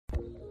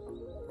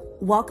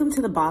Welcome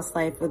to the Boss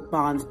Life with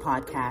Bonds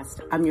podcast.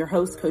 I'm your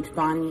host, Coach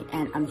Bonnie,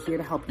 and I'm here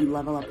to help you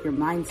level up your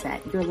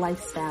mindset, your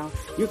lifestyle,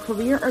 your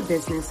career or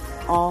business,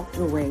 all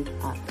the way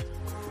up.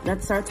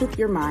 That starts with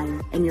your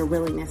mind and your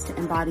willingness to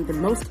embody the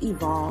most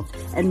evolved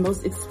and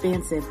most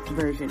expansive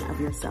version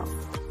of yourself.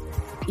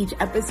 Each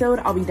episode,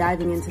 I'll be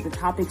diving into the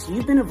topics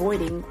you've been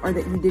avoiding or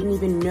that you didn't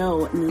even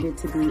know needed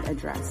to be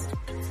addressed.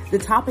 The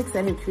topics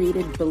that have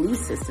created belief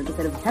systems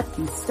that have kept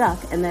you stuck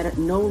and that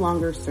no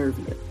longer serve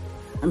you.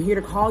 I'm here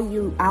to call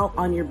you out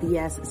on your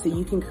BS so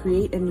you can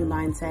create a new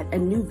mindset, a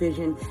new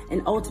vision,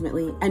 and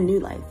ultimately a new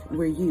life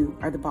where you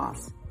are the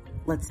boss.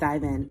 Let's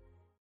dive in.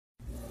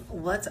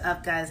 What's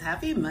up, guys?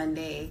 Happy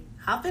Monday.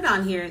 Hopping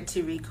on here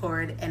to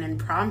record an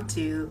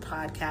impromptu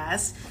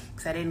podcast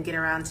because I didn't get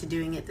around to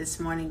doing it this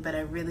morning, but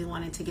I really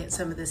wanted to get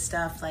some of this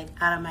stuff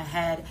out of my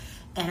head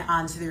and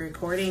onto the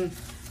recording.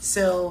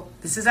 So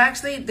this is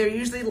actually, they're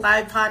usually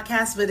live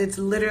podcasts, but it's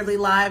literally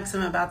live because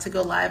I'm about to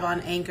go live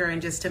on Anchor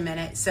in just a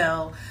minute.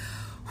 So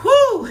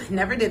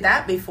never did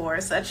that before,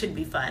 so that should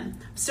be fun.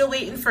 Still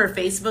waiting for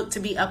Facebook to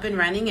be up and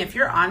running. If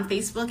you're on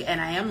Facebook and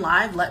I am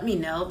live, let me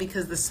know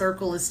because the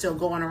circle is still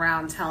going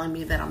around telling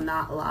me that I'm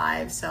not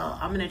live. So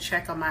I'm going to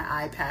check on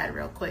my iPad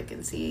real quick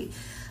and see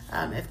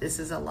if this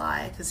is a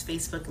lie because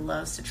Facebook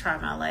loves to try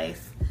my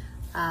life.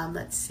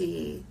 Let's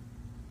see.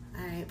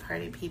 All right,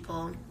 party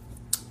people.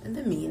 In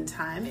the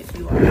meantime, if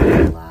you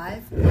are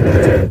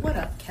live, what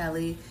up,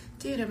 Kelly?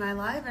 Dude, am I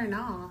live or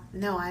not?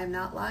 No, I am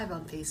not live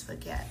on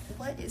Facebook yet.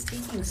 What is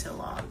taking so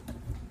long?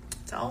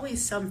 It's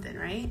always something,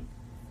 right?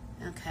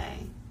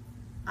 Okay.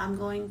 I'm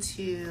going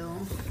to...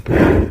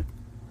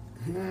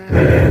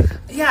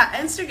 Yeah,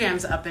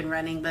 Instagram's up and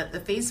running, but the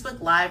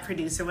Facebook Live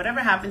producer, whatever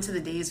happened to the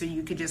days where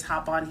you could just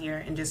hop on here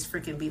and just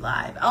freaking be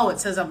live? Oh,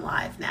 it says I'm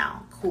live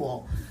now.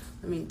 Cool.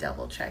 Let me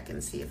double check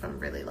and see if I'm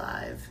really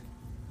live.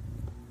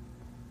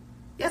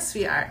 Yes,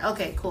 we are.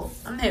 Okay, cool.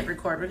 I'm going to hit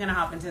record. We're going to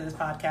hop into this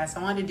podcast.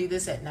 I wanted to do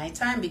this at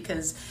nighttime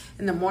because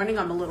in the morning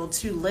I'm a little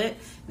too lit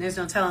and there's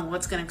no telling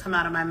what's going to come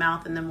out of my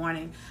mouth in the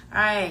morning. All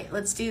right,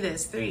 let's do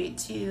this. 3,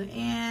 2,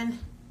 and...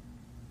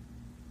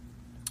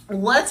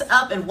 What's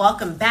up and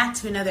welcome back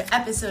to another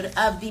episode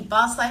of The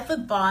Boss Life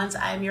with Bonds.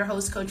 I am your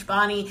host, Coach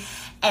Bonnie,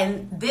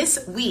 and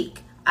this week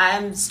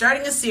I'm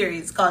starting a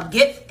series called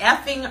Get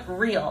Effing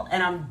Real,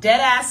 and I'm dead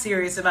ass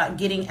serious about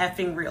getting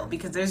effing real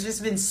because there's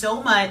just been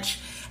so much,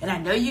 and I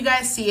know you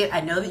guys see it.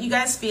 I know that you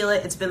guys feel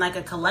it. It's been like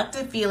a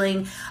collective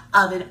feeling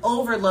of an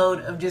overload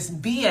of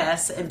just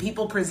BS and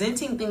people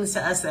presenting things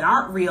to us that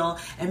aren't real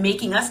and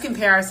making us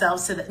compare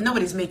ourselves to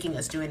nobody's making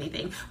us do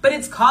anything, but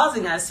it's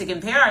causing us to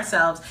compare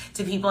ourselves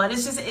to people, and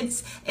it's just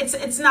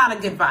it's not a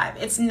good vibe.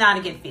 It's not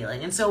a good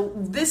feeling. And so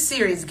this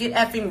series, Get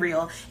Effing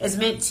Real, is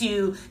meant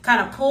to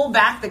kind of pull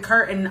back the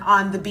curtain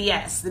on the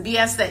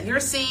BS that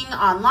you're seeing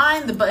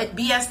online, the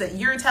BS that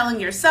you're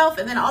telling yourself,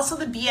 and then also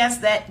the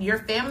BS that your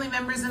family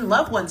members and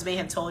loved ones may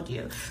have told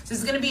you. So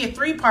it's going to be a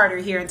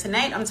 3-parter here, and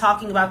tonight I'm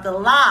talking about the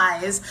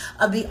lies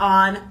of the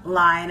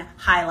online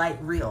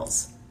highlight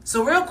reels.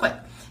 So real quick,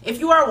 if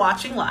you are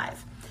watching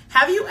live,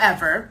 have you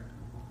ever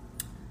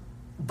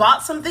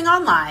bought something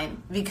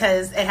online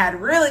because it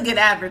had really good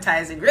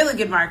advertising, really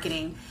good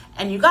marketing,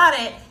 and you got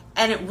it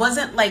and it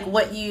wasn't like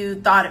what you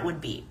thought it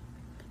would be?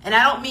 And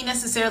I don't mean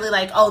necessarily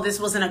like, oh, this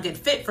wasn't a good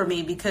fit for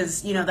me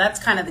because,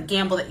 that's kind of the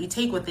gamble that you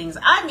take with things.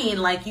 I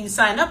mean, like you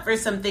sign up for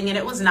something and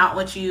it was not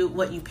what you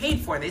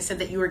paid for. They said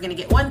that you were going to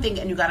get one thing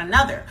and you got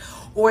another.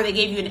 Or they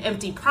gave you an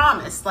empty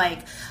promise, like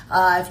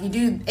if you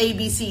do A,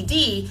 B, C,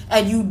 D,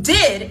 and you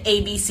did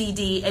A, B, C,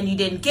 D, and you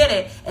didn't get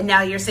it, and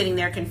now you're sitting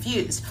there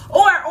confused.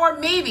 Or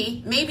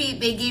maybe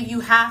they gave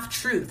you half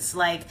truths,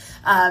 like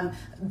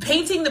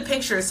painting the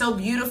picture so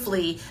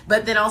beautifully,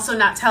 but then also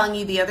not telling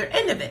you the other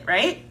end of it,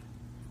 right?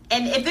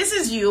 And if this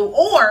is you,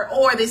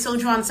 or they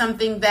sold you on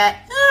something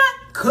that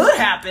could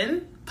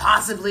happen,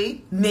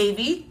 possibly,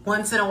 maybe,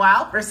 once in a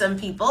while for some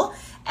people,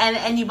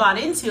 and you bought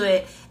into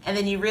it, and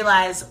then you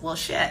realize, well,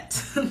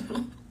 shit,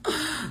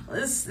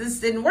 this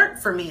didn't work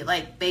for me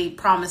like they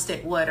promised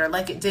it would, or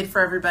like it did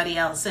for everybody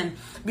else. And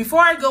before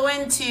I go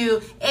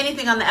into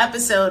anything on the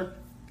episode,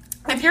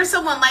 if you're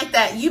someone like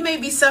that, you may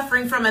be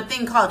suffering from a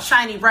thing called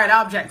shiny bright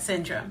object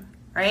syndrome,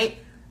 right?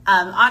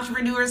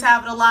 Entrepreneurs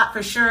have it a lot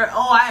for sure.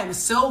 Oh, I am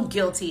so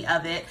guilty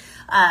of it.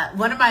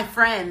 One of my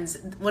friends,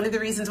 one of the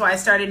reasons why I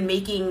started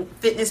making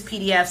fitness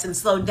PDFs and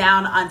slowed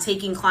down on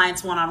taking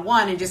clients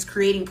one-on-one and just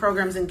creating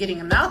programs and getting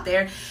them out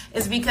there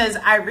is because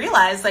I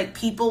realized like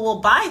people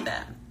will buy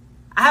them.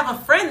 I have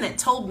a friend that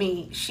told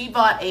me she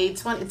bought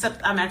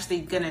I'm actually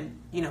going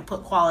to,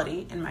 put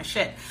quality in my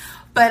shit.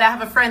 But I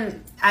have a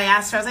friend, I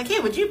asked her, I was like,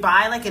 hey, would you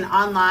buy like an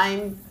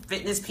online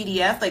fitness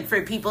PDF, like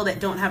for people that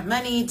don't have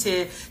money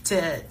to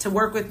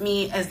work with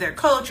me as their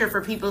coach, or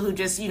for people who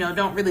just,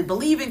 don't really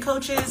believe in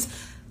coaches?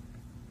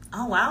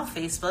 Oh, wow,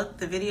 Facebook,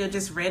 the video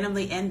just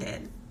randomly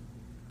ended.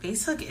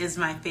 Facebook is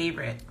my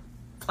favorite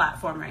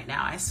platform right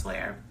now, I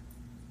swear.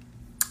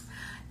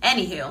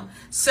 Anywho,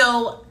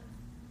 so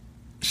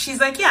she's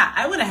like, yeah,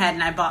 I went ahead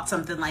and I bought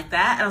something like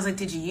that. And I was like,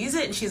 did you use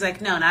it? And she's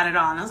like, no, not at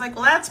all. And I was like,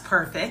 well, that's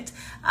perfect.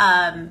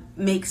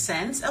 Makes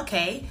sense.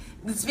 Okay.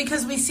 It's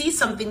because we see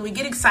something, we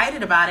get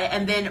excited about it,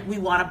 and then we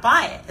want to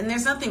buy it. And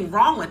there's nothing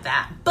wrong with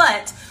that.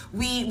 But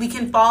we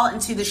can fall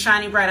into the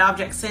shiny bright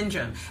object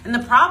syndrome. And the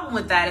problem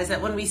with that is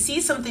that when we see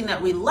something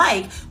that we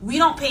like, we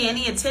don't pay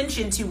any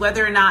attention to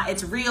whether or not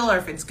it's real or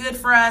if it's good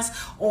for us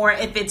or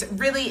if it's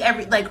really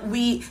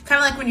we kind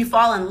of like when you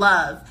fall in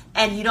love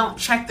and you don't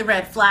check the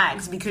red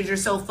flags because you're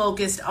so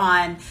focused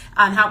on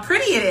how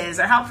pretty it is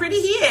or how pretty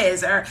he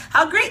is or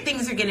how great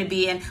things are going to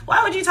be. And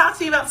why would you talk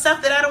to me about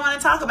stuff that I don't want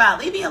to talk about?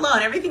 Leave me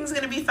alone. Everything's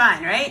going to be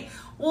fine, right?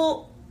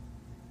 Well,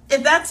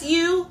 if that's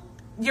you,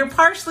 you're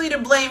partially to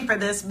blame for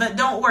this, but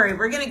don't worry.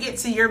 We're going to get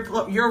to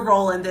your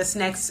role in this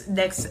next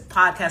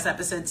podcast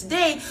episode.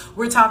 Today,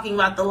 we're talking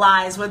about the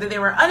lies, whether they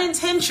were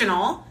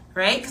unintentional,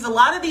 right? Because a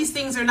lot of these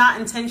things are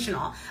not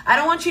intentional. I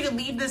don't want you to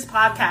leave this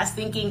podcast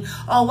thinking,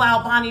 oh,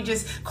 wow, Bonnie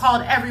just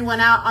called everyone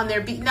out on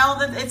their beat. No,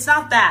 it's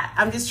not that.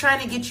 I'm just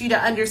trying to get you to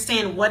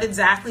understand what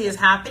exactly is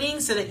happening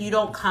so that you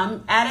don't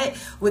come at it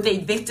with a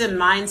victim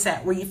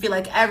mindset where you feel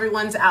like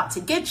everyone's out to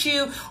get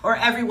you or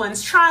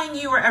everyone's trying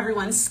you or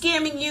everyone's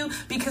scamming you,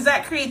 because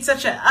that creates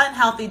such an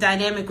unhealthy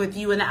dynamic with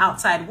you in the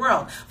outside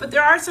world. But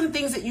there are some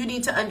things that you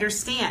need to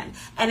understand.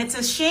 And it's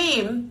a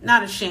shame,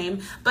 not a shame,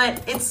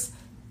 but it's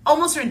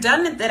almost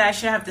redundant that I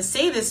should have to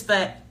say this,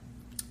 but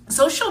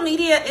social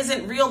media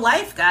isn't real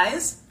life,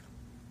 guys.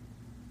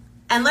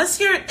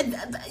 Unless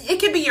it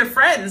could be your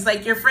friends,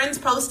 like your friends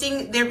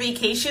posting their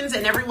vacations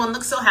and everyone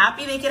looks so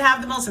happy. They could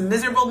have the most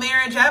miserable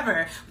marriage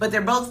ever, but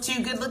they're both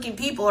two good looking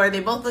people, or they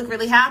both look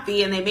really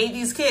happy and they made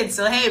these kids.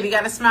 So, hey, we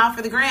got to smile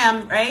for the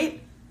gram, right?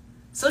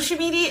 Social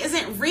media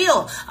isn't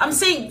real. I'm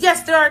saying,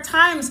 yes, there are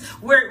times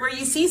where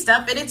you see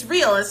stuff and it's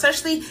real,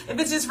 especially if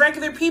it's just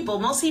regular people.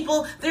 Most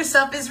people, their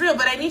stuff is real.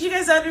 But I need you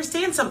guys to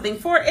understand something.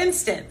 For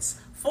instance,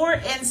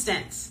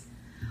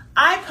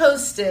 I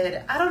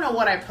don't know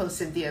what I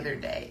posted the other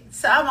day.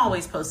 So I'm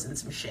always posting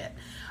some shit.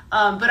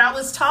 But I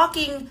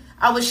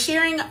was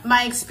sharing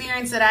my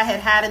experience that I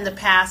had in the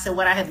past and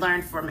what I had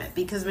learned from it.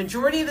 Because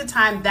majority of the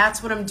time,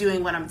 that's what I'm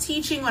doing when I'm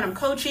teaching, when I'm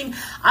coaching.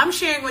 I'm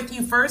sharing with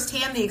you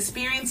firsthand the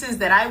experiences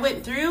that I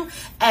went through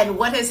and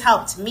what has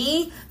helped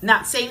me.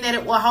 Not saying that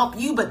it will help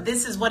you, but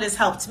this is what has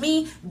helped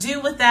me.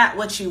 Do with that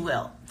what you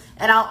will.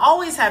 And I'll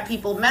always have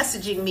people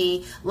messaging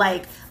me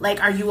like,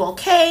 are you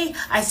okay?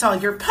 I saw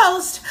your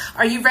post.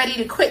 Are you ready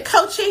to quit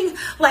coaching?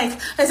 Like,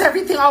 is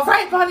everything all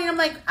right, Bonnie? And I'm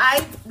like,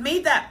 I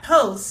made that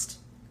post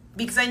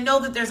because I know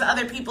that there's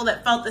other people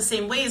that felt the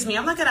same way as me.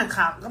 I'm not gonna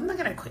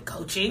quit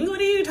coaching. What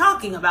are you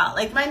talking about?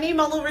 Like, my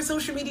name all over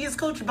social media is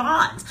Coach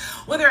Bonds.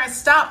 Whether I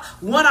stop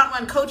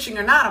one-on-one coaching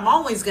or not, I'm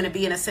always gonna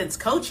be, in a sense,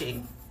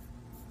 coaching.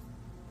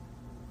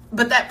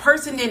 But that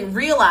person didn't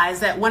realize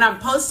that when I'm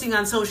posting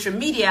on social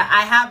media,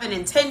 I have an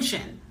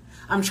intention.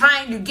 I'm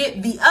trying to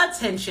get the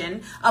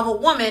attention of a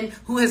woman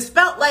who has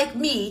felt like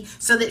me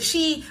so that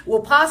she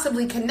will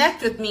possibly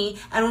connect with me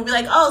and will be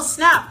like, oh,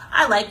 snap,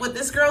 I like what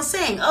this girl's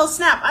saying. Oh,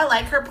 snap, I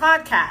like her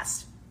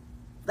podcast.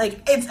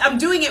 I'm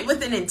doing it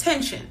with an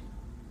intention.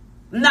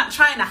 I'm not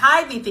trying to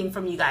hide anything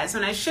from you guys.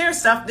 When I share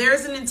stuff,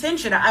 there's an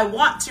intention. I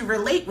want to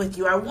relate with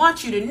you. I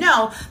want you to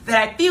know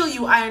that I feel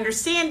you, I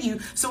understand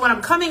you. So when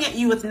I'm coming at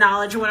you with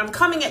knowledge, or when I'm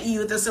coming at you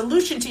with a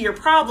solution to your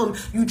problem,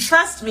 you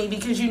trust me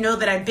because you know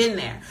that I've been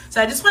there.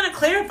 So I just want to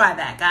clarify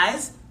that,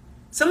 guys.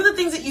 Some of the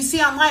things that you see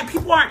online,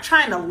 people aren't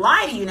trying to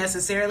lie to you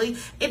necessarily.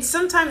 It's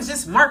sometimes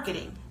just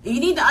marketing. You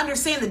need to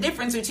understand the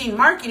difference between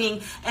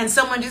marketing and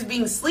someone just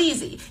being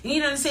sleazy. You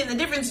need to understand the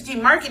difference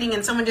between marketing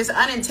and someone just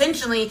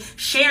unintentionally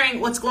sharing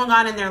what's going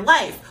on in their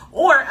life,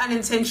 or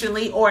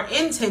unintentionally or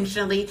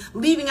intentionally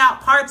leaving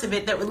out parts of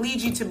it that would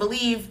lead you to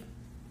believe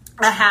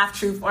a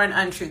half-truth or an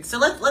untruth. So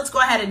let's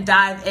go ahead and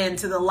dive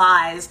into the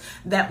lies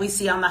that we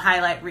see on the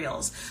highlight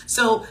reels.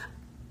 So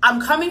I'm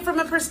coming from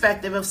a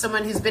perspective of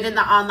someone who's been in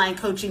the online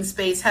coaching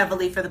space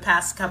heavily for the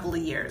past couple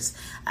of years.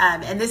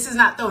 And this is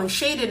not throwing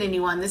shade at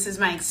anyone. This is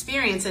my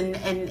experience. And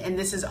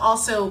this is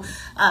also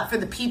for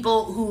the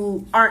people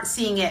who aren't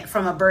seeing it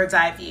from a bird's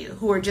eye view,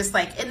 who are just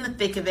like in the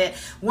thick of it,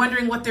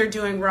 wondering what they're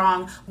doing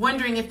wrong,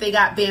 wondering if they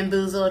got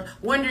bamboozled,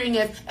 wondering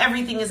if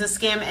everything is a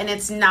scam, and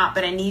it's not.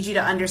 But I need you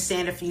to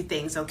understand a few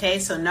things, okay?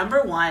 So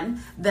number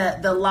one,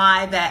 the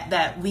lie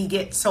that we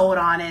get sold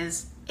on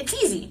is, it's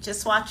easy,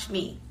 just watch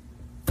me.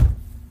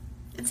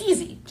 It's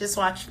easy. Just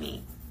watch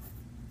me.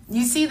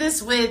 You see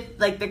this with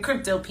like the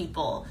crypto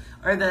people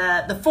or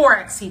the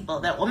Forex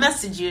people that will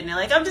message you and they're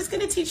like, I'm just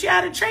going to teach you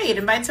how to trade.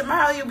 And by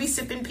tomorrow you'll be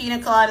sipping pina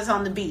coladas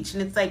on the beach.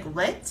 And it's like,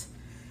 what?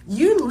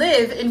 You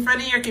live in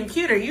front of your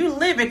computer. You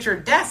live at your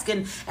desk.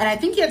 And I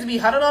think you have to be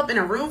huddled up in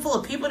a room full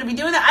of people to be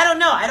doing that. I don't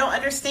know. I don't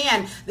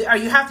understand. Or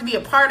you have to be a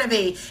part of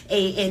an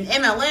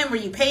MLM where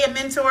you pay a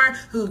mentor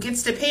who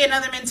gets to pay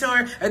another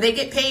mentor, or they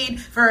get paid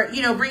for,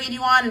 bringing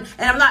you on.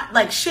 And I'm not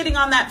like shitting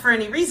on that for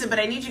any reason, but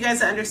I need you guys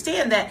to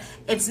understand that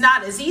it's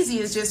not as easy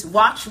as just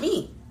watch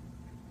me.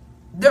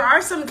 There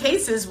are some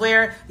cases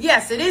where,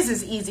 yes, it is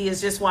as easy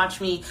as just watch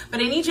me, but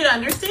I need you to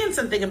understand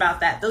something about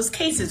that. Those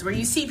cases where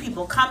you see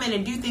people come in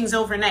and do things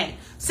overnight.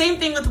 Same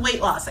thing with weight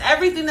loss.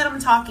 Everything that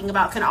I'm talking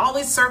about can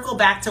always circle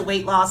back to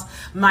weight loss,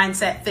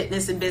 mindset,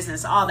 fitness, and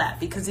business, all that,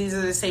 because these are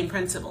the same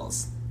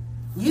principles.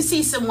 You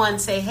see someone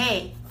say,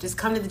 hey, just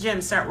come to the gym,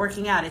 start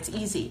working out, it's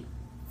easy.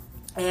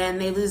 And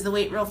they lose the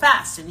weight real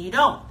fast, and you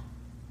don't.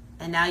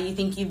 And now you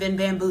think you've been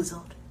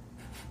bamboozled.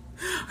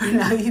 Or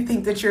now you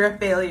think that you're a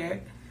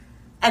failure.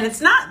 And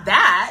it's not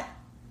that.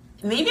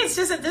 Maybe it's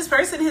just that this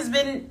person has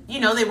been,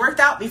 they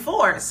worked out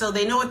before, so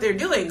they know what they're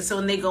doing. So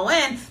when they go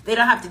in, they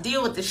don't have to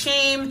deal with the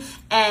shame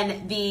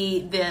and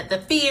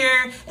the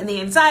fear and the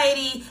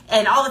anxiety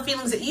and all the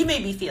feelings that you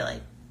may be feeling.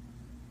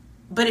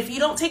 But if you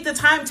don't take the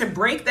time to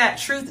break that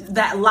truth,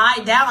 that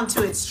lie down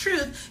to its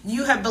truth,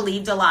 you have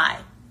believed a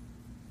lie.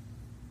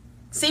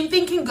 Same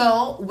thing can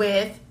go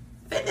with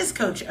fitness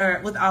coach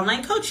or with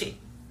online coaching.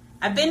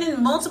 I've been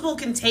in multiple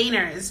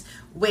containers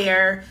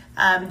where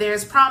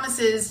there's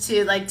promises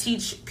to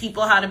teach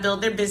people how to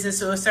build their business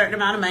to a certain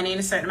amount of money in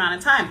a certain amount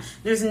of time.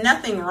 There's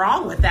nothing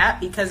wrong with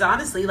that because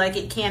honestly,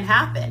 it can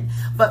happen.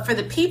 But for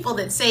the people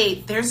that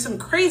say there's some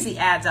crazy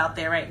ads out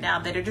there right now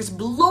that are just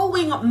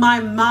blowing my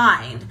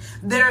mind,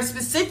 that are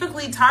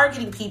specifically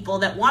targeting people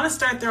that want to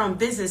start their own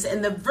business,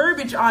 and the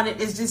verbiage on it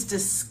is just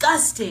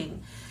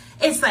disgusting.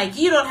 It's like,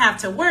 you don't have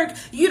to work,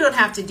 you don't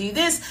have to do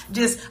this,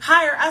 just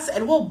hire us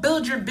and we'll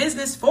build your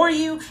business for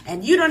you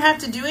and you don't have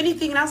to do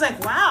anything. And I was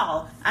like,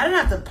 wow, I don't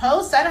have to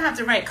post, I don't have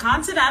to write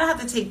content, I don't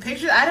have to take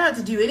pictures, I don't have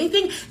to do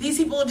anything. These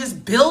people will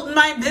just build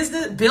my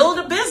business, build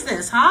a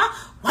business, huh?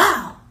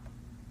 Wow.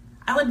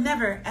 I would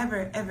never,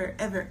 ever, ever,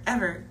 ever,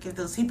 ever give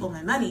those people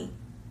my money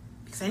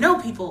because I know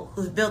people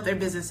who have built their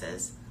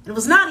businesses. And it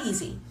was not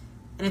easy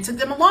and it took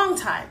them a long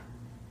time.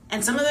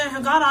 And some of them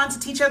have gone on to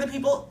teach other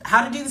people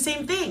how to do the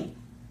same thing.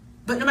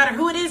 But no matter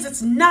who it is,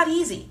 it's not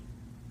easy.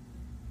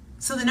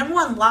 So the number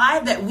one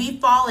lie that we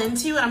fall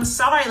into, and I'm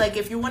sorry,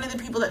 if you're one of the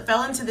people that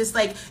fell into this,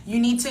 I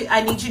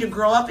need you to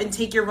grow up and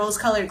take your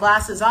rose-colored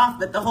glasses off,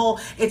 but the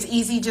whole, it's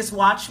easy, just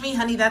watch me,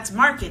 honey, that's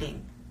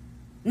marketing.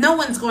 No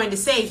one's going to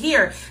say,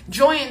 here,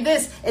 join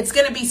this, it's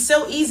going to be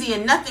so easy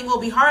and nothing will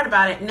be hard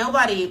about it.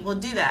 Nobody will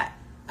do that.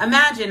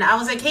 Imagine, I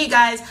was like, hey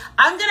guys,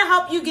 I'm going to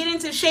help you get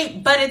into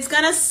shape, but it's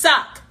going to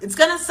suck. It's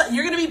going to suck.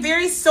 You're going to be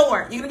very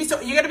sore. You're going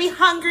to be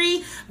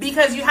hungry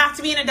because you have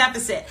to be in a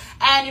deficit.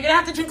 And you're going to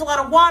have to drink a lot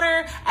of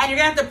water and you're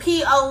going to have to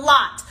pee a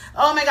lot.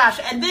 Oh my gosh.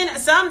 And then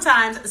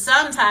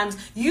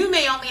sometimes you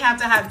may only have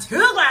to have 2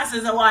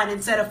 glasses of wine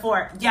instead of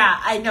 4.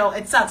 Yeah, I know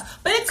it sucks,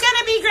 but it's going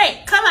to be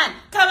great. Come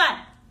on.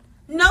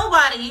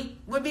 Nobody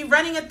would be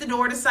running at the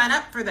door to sign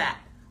up for that.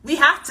 We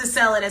have to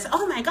sell it as,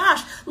 oh my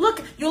gosh,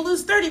 look, you'll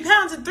lose 30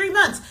 pounds in 3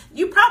 months.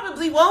 You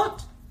probably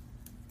won't.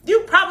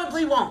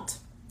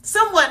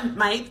 Someone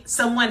might,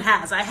 someone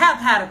has. I have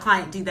had a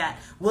client do that.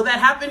 Will that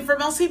happen for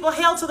most people?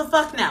 Hell to the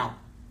fuck no.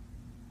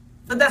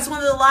 But that's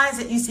one of the lies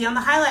that you see on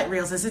the highlight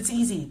reels is it's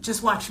easy.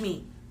 Just watch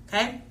me,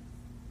 okay?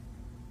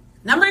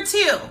 Number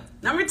two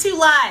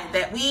lie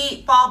that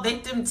we fall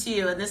victim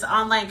to in this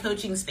online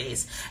coaching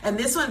space, and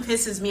this one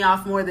pisses me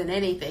off more than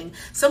anything.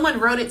 Someone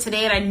wrote it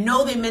today, and I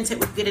know they meant it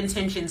with good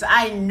intentions.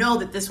 I know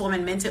that this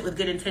woman meant it with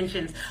good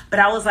intentions, but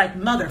I was like,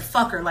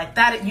 motherfucker, like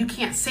that, you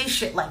can't say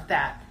shit like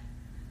that.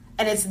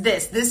 And it's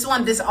this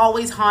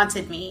always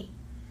haunted me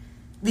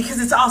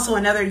because it's also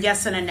another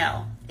yes and a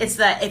no. It's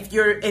that if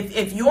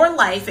your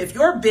life, if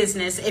your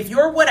business, if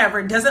your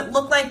whatever doesn't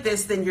look like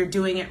this, then you're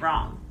doing it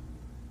wrong.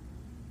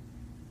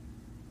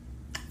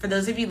 For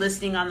those of you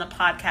listening on the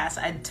podcast,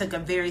 I took a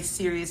very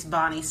serious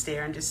Bonnie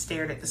stare and just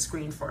stared at the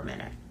screen for a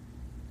minute.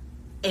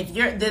 If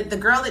you're the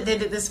girl that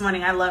did it this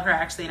morning, I love her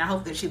actually, and I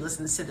hope that she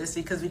listens to this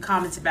because we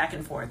commented back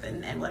and forth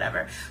and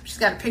whatever. She's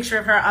got a picture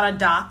of her on a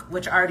dock,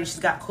 which already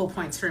she's got cool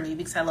points for me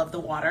because I love the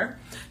water.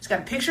 She's got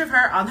a picture of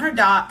her on her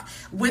dock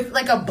with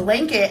like a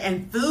blanket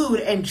and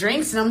food and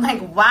drinks, and I'm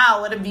like,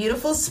 wow, what a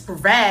beautiful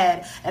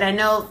spread. And I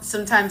know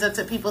sometimes that's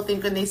what people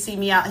think when they see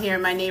me out here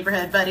in my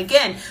neighborhood, but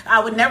again, I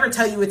would never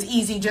tell you it's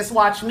easy, just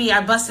watch me.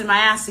 I busted my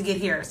ass to get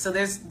here. So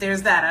there's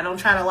that. I don't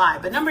try to lie.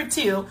 But number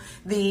two,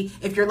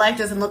 if your life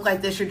doesn't look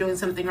like this, you're doing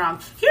something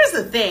wrong. Here's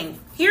the thing.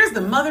 Here's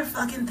the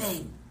motherfucking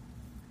thing.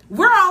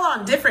 We're all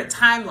on different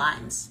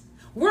timelines.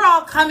 We're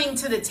all coming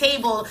to the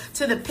table,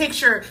 to the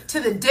picture, to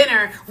the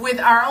dinner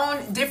with our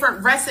own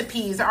different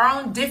recipes, our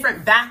own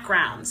different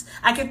backgrounds.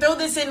 I could throw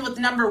this in with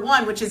number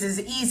one, which is as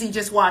easy,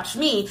 just watch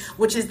me,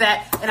 which is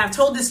that, and I've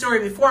told this story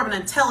before, I'm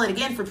going to tell it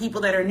again for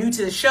people that are new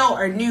to the show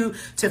or new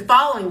to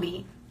following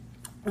me.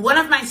 One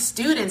of my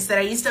students that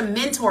I used to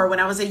mentor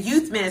when I was a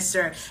youth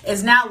minister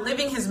is now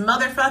living his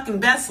motherfucking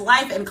best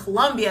life in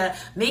Colombia,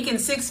 making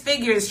 6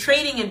 figures,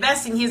 trading,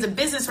 investing. He has a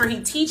business where he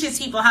teaches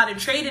people how to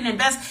trade and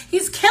invest.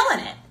 He's killing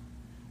it.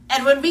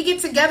 And when we get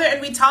together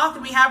and we talk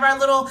and we have our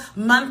little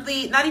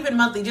monthly, not even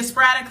monthly, just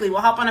sporadically,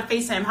 we'll hop on a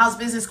FaceTime. How's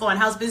business going?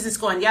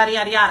 Yada,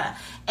 yada, yada.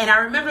 And I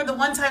remember the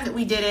one time that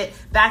we did it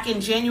back in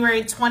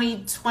January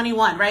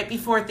 2021, right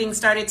before things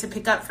started to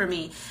pick up for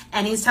me.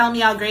 And he's telling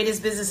me how great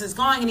his business is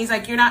going. And he's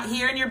like, you're not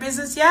here in your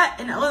business yet?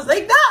 And I was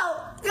like,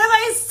 no, because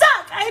I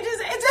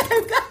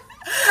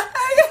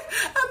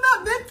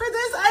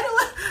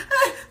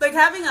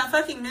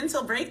fucking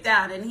mental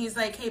breakdown. And he's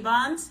like, hey,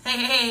 Bonds,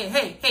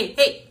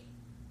 hey.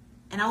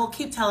 And I will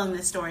keep telling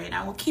this story, and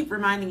I will keep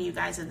reminding you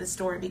guys of this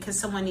story because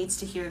someone needs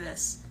to hear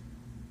this.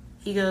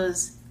 He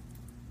goes,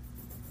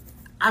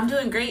 I'm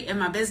doing great in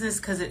my business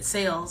because it's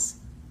sales.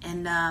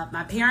 And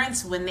my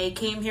parents, when they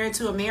came here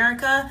to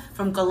America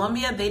from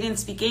Colombia, they didn't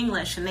speak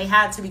English and they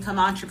had to become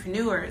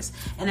entrepreneurs.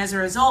 And as a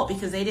result,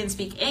 because they didn't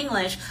speak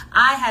English,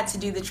 I had to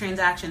do the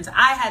transactions.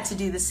 I had to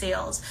do the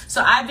sales.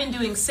 So I've been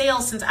doing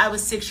sales since I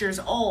was 6 years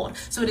old.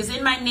 So it is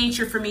in my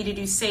nature for me to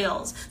do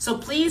sales. So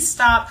please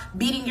stop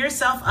beating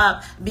yourself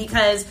up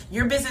because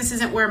your business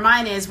isn't where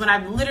mine is when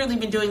I've literally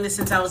been doing this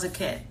since I was a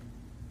kid.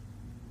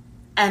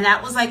 And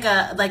that was like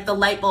the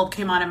light bulb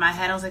came on in my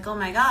head. I was like, oh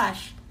my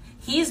gosh.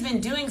 He's been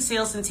doing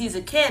sales since he's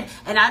a kid,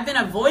 and I've been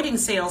avoiding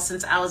sales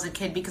since I was a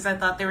kid because I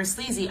thought they were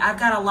sleazy. I've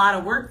got a lot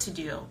of work to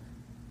do.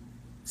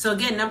 So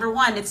again, number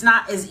one, it's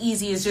not as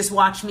easy as just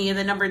watch me. And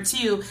then number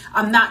two,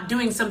 I'm not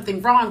doing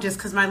something wrong just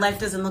because my life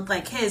doesn't look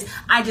like his.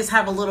 I just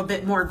have a little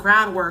bit more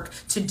groundwork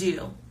to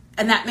do.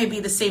 And that may be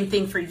the same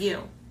thing for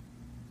you.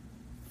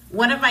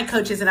 One of my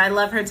coaches, and I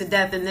love her to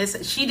death, and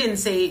this, she didn't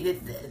say,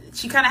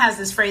 she kind of has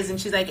this phrase, and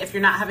she's like, if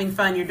you're not having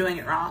fun, you're doing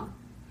it wrong.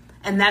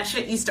 And that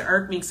shit used to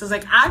irk me. So I was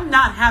like, I'm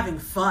not having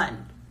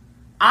fun.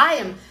 I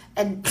am.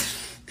 And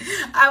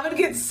I would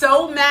get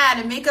so mad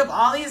and make up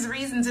all these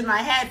reasons in my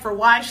head for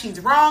why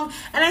she's wrong.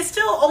 And I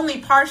still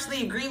only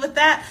partially agree with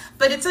that.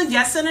 But it's a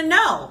yes and a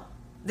no.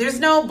 There's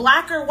no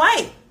black or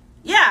white.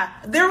 Yeah,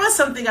 there was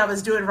something I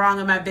was doing wrong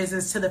in my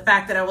business to the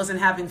fact that I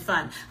wasn't having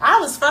fun. I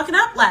was fucking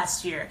up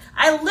last year.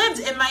 I lived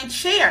in my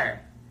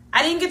chair.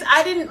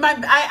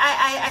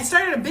 I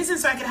started a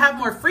business so I could have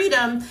more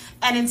freedom,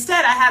 and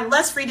instead I had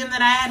less freedom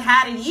than I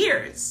had in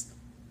years.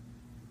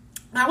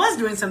 I was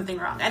doing something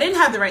wrong. I didn't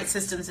have the right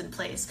systems in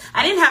place.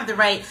 I didn't have the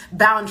right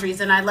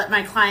boundaries, and I let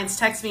my clients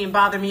text me and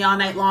bother me all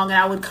night long, and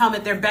I would come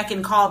at their beck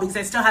and call because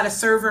I still had a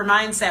server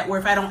mindset where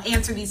if I don't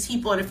answer these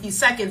people in a few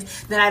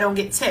seconds, then I don't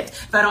get tipped.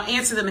 If I don't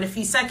answer them in a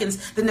few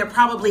seconds, then they're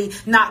probably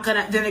then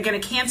they're gonna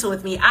cancel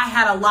with me. I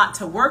had a lot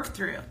to work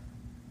through.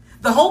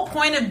 The whole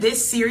point of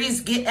this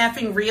series, Get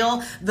Effing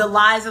Real, the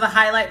lies of the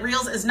highlight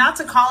reels, is not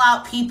to call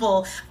out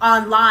people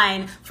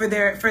online for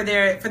their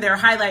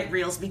highlight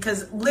reels,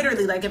 because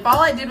literally, like, if all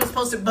I did was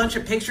post a bunch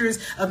of pictures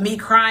of me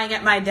crying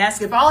at my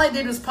desk, if all I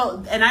did was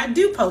post, and I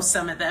do post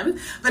some of them,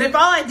 but if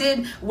all I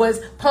did was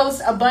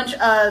post a bunch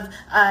of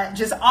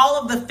just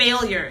all of the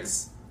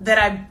failures that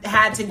I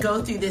had to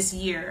go through this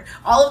year,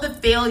 all of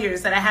the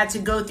failures that I had to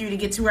go through to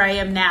get to where I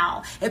am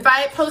now. If I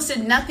had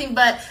posted nothing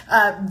but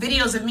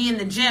videos of me in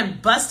the gym,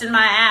 busting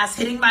my ass,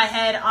 hitting my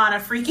head on a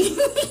freaking,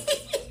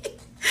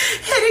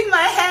 hitting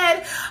my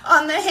head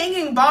on the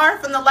hanging bar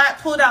from the lat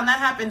pull down, that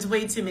happens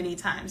way too many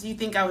times. You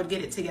think I would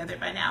get it together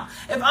by now.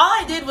 If all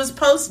I did was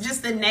post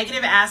just the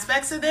negative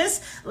aspects of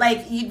this,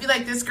 like, you'd be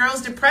like, this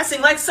girl's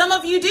depressing, like some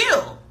of you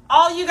do.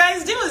 All you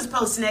guys do is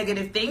post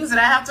negative things, and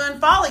I have to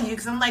unfollow you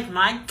because I'm like,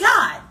 my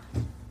God.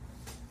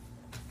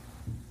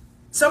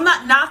 So I'm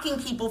not knocking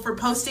people for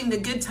posting the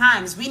good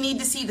times. We need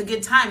to see the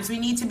good times. We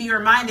need to be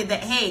reminded that,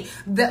 hey,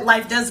 that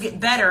life does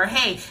get better.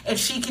 Hey, if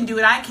she can do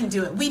it, I can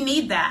do it. We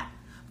need that.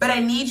 But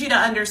I need you to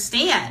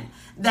understand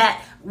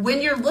that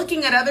when you're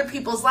looking at other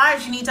people's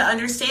lives, you need to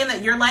understand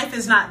that your life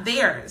is not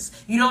theirs.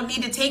 You don't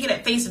need to take it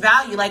at face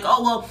value. Like,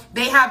 oh, well,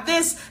 they have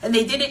this and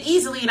they did it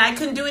easily and I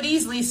couldn't do it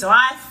easily, so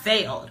I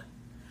failed.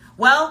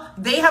 Well,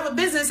 they have a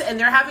business and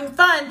they're having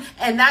fun,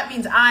 and that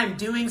means I'm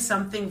doing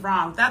something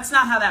wrong. That's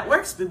not how that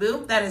works,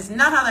 boo-boo. That is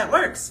not how that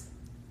works.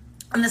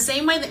 In the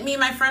same way that me and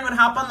my friend would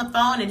hop on the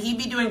phone and he'd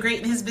be doing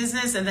great in his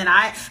business, and then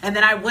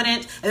I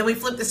wouldn't, and then we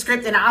flip the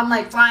script and I'm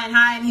like flying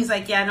high and he's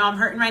like, yeah, no, I'm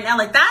hurting right now.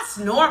 Like, that's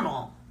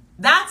normal.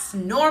 That's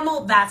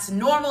normal. That's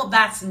normal.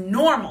 That's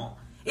normal.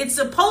 It's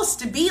supposed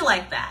to be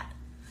like that.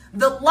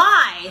 The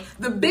lie,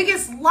 the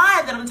biggest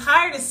lie that I'm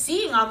tired of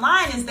seeing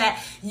online is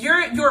that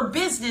your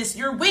business,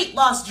 your weight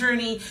loss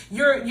journey,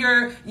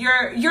 your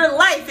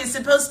life is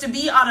supposed to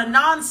be on a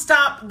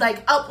nonstop,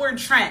 like, upward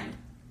trend.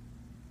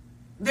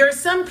 There are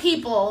some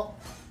people,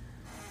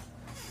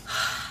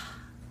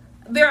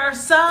 there are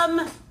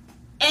some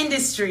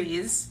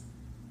industries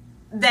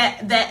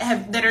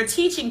that are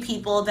teaching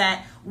people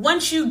that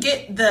once you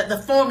get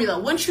the formula,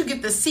 once you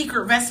get the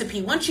secret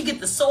recipe, once you get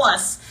the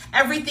sauce,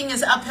 everything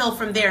is uphill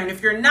from there. And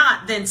if you're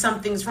not, then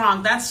something's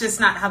wrong. That's just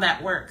not how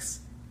that works.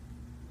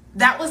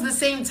 That was the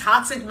same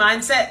toxic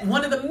mindset.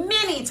 One of the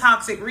many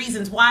toxic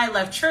reasons why I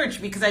left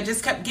church, because I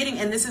just kept getting,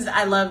 and this is,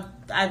 I'm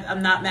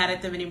not mad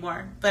at them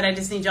anymore, but I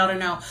just need y'all to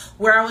know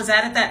where I was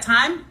at that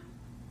time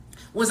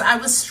was I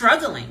was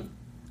struggling.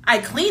 I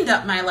cleaned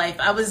up my life.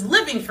 I was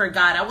living for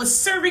God. I was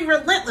serving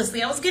relentlessly.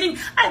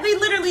 They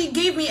literally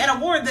gave me an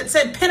award that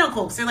said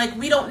Pinnacle. They're like,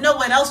 we don't know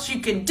what else you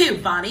can do,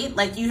 Bonnie.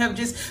 Like, you have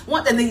just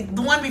one, and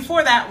the one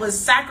before that was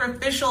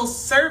sacrificial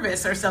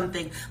service or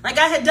something. Like,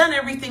 I had done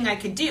everything I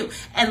could do,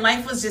 and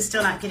life was just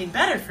still not getting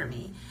better for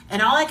me.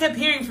 And all I kept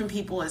hearing from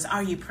people was,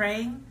 are you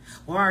praying?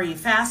 Or are you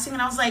fasting?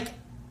 And I was like,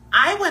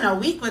 I went a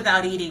week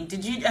without eating.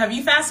 Have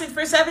you fasted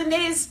for 7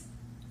 days?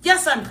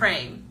 Yes, I'm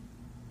praying.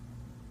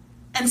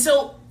 And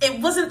so it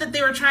wasn't that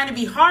they were trying to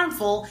be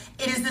harmful.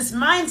 It is this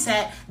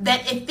mindset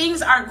that if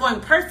things aren't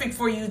going perfect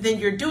for you, then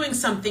you're doing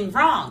something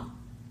wrong.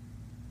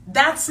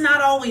 That's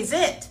not always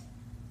it.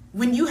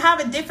 When you have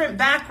a different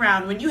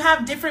background, when you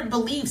have different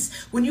beliefs,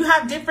 when you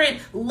have different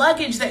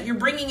luggage that you're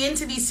bringing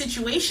into these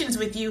situations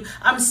with you,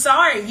 I'm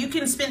sorry, you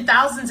can spend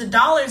thousands of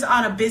dollars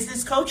on a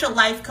business coach, a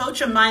life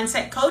coach, a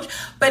mindset coach.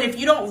 But if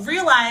you don't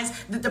realize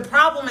that the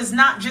problem is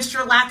not just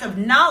your lack of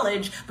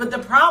knowledge, but the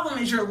problem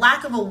is your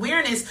lack of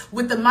awareness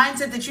with the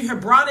mindset that you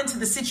have brought into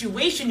the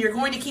situation, you're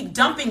going to keep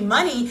dumping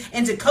money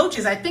into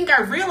coaches. I think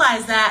I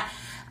realized that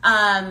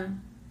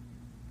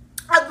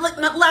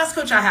the last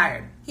coach I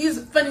hired,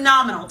 he's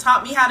phenomenal,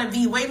 taught me how to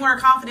be way more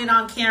confident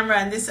on camera,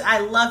 and this, I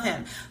love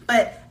him.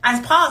 But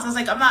I paused, I was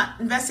like, I'm not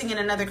investing in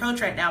another coach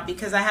right now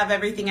because I have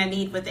everything I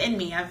need within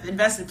me. I've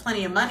invested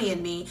plenty of money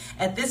in me.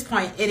 At this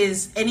point, it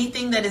is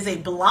anything that is a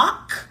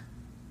block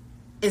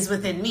is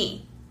within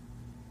me.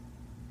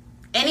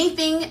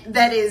 Anything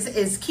that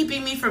is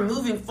keeping me from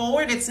moving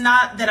forward, it's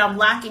not that I'm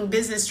lacking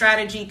business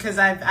strategy because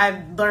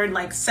I've learned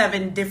like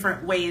 7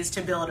 different ways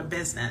to build a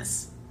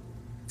business.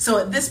 So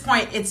at this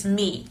point, it's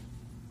me.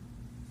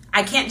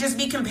 I can't just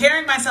be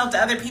comparing myself to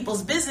other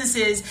people's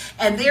businesses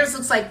and theirs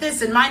looks like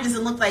this and mine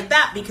doesn't look like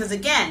that, because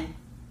again,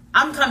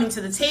 I'm coming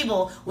to the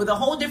table with a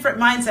whole different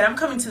mindset. I'm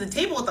coming to the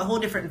table with a whole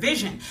different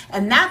vision.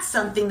 And that's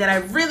something that I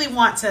really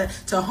want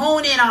to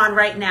hone in on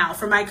right now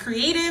for my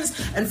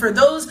creatives and for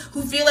those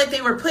who feel like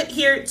they were put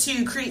here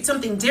to create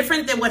something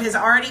different than what has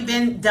already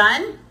been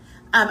done.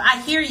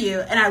 I hear you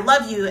and I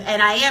love you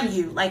and I am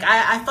you. Like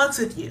I fucks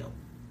with you.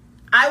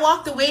 I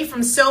walked away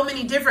from so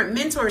many different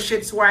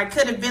mentorships where I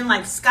could have been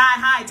like sky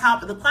high,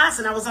 top of the class,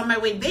 and I was on my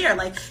way there,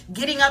 like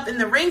getting up in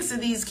the ranks of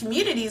these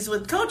communities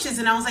with coaches,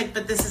 and I was like,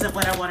 but this isn't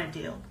what I want to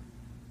do.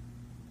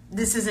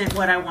 This isn't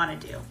what I want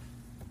to do.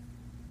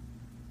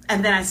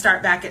 And then I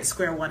start back at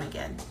square one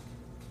again.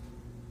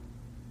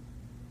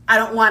 I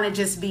don't want to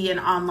just be an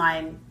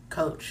online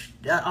coach,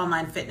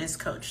 online fitness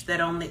coach that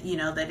only,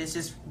 that is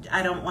just,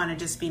 I don't want to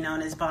just be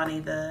known as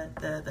Bonnie,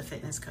 the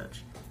fitness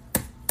coach.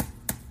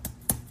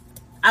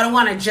 I don't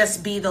want to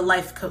just be the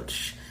life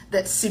coach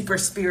that's super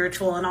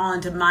spiritual and all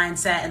into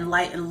mindset and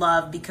light and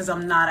love, because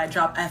I'm not. I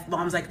drop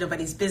F-bombs like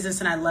nobody's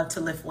business and I love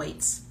to lift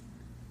weights.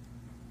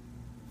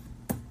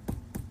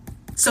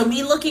 So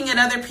me looking at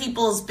other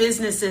people's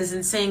businesses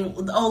and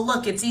saying, oh,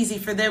 look, it's easy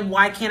for them.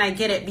 Why can't I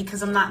get it?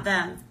 Because I'm not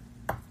them.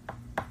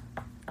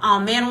 Oh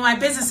man, when my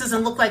business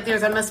doesn't look like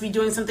theirs, I must be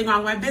doing something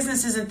wrong. My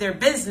business isn't their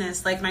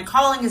business. Like my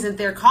calling isn't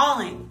their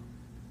calling.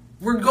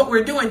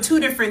 We're doing 2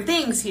 different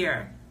things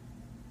here.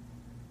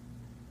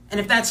 And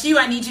if that's you,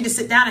 I need you to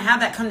sit down and have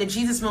that come to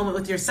Jesus moment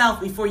with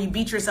yourself before you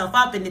beat yourself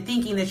up into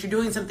thinking that you're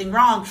doing something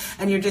wrong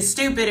and you're just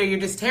stupid or you're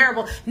just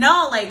terrible.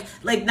 No,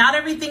 like not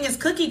everything is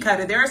cookie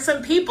cutter. There are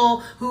some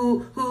people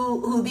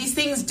who these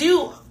things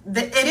do,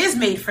 that it is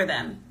made for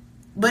them.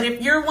 But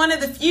if you're one of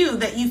the few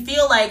that you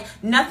feel like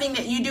nothing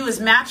that you do is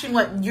matching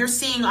what you're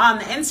seeing on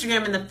the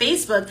Instagram and the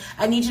Facebook,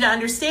 I need you to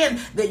understand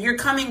that you're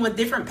coming with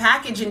different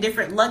package and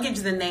different luggage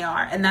than they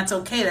are. And that's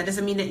okay. That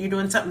doesn't mean that you're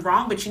doing something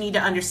wrong, but you need to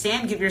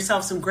understand, give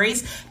yourself some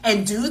grace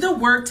and do the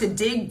work to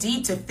dig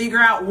deep to figure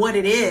out what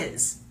it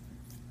is.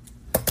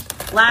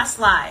 Last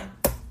lie.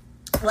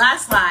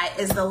 Last lie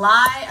is the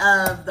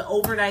lie of the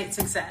overnight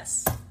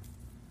success.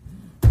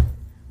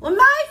 Well,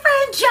 my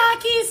friend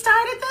Jackie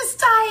started this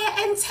diet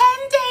and 10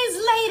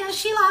 days later,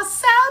 she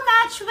lost so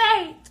much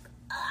weight.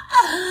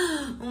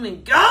 Oh my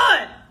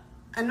God.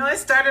 I know I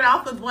started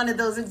off with one of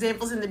those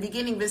examples in the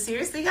beginning, but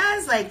seriously,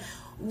 guys, like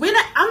I'm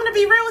going to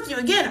be real with you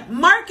again.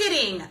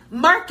 Marketing.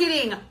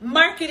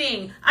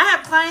 I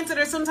have clients that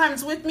are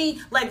sometimes with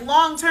me, like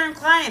long-term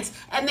clients,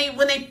 and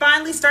when they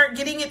finally start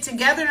getting it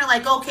together and are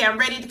like, okay, I'm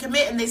ready to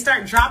commit, and they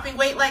start dropping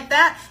weight like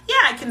that.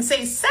 Yeah, I can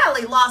say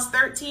Sally lost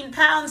 13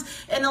 pounds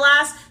in the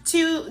last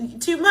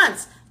two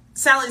months.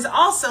 Sally's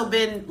also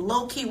been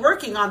low-key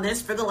working on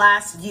this for the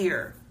last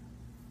year.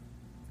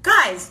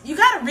 Guys, you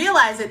got to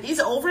realize that these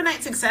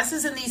overnight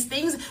successes and these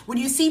things, when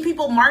you see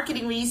people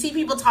marketing, when you see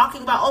people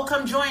talking about, oh,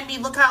 come join me,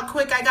 look how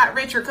quick I got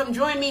rich, or come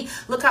join me,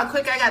 look how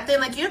quick I got thin.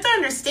 Like, you have to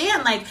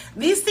understand, like,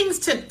 these things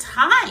took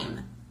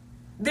time.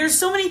 There's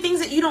so many things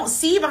that you don't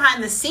see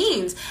behind the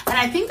scenes. And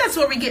I think that's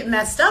where we get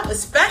messed up,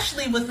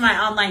 especially with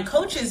my online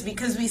coaches,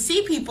 because we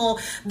see people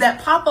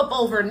that pop up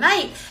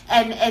overnight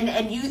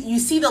and you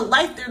see the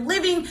life they're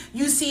living,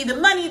 you see the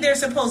money they're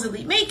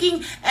supposedly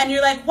making, and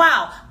you're like,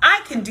 wow,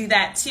 I can do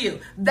that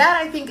too.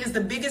 That I think is the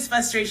biggest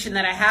frustration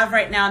that I have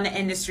right now in the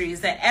industry,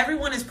 is that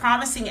everyone is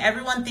promising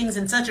everyone things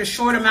in such a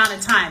short amount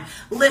of time.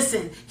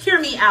 Listen,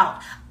 hear me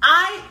out.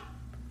 I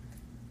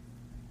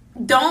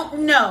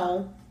don't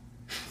know.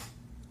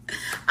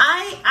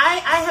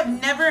 I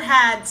have never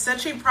had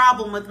such a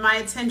problem with my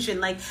attention,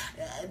 like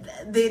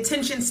the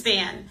attention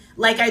span,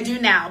 like I do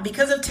now,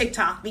 because of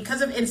TikTok,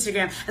 because of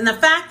Instagram, and the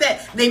fact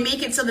that they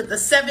make it so that the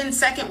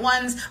 7-second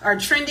ones are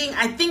trending.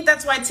 I think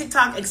that's why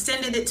TikTok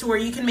extended it to where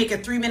you can make a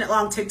 3-minute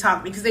long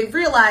TikTok, because they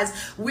realize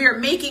we're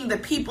making the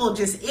people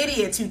just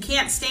idiots who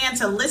can't stand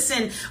to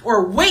listen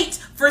or wait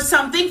for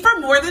something for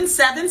more than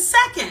 7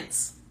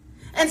 seconds.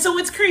 And so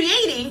it's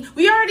creating,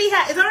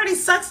 it already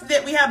sucks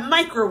that we have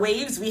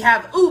microwaves, we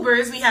have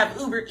Ubers, we have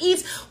Uber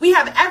Eats, we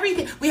have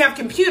everything. We have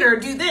computer,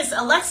 do this,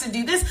 Alexa,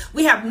 do this.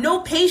 We have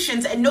no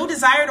patience and no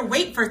desire to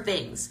wait for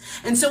things.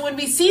 And so when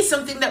we see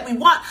something that we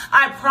want,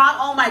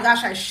 oh my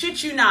gosh, I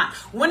shit you not.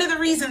 One of the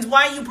reasons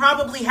why you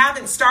probably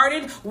haven't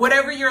started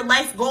whatever your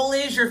life goal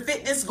is, your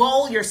fitness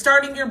goal, you're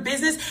starting your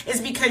business, is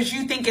because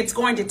you think it's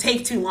going to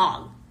take too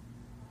long.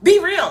 Be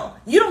real.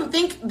 You don't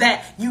think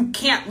that you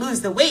can't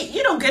lose the weight.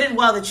 You don't get in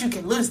well that you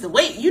can lose the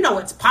weight. You know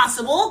it's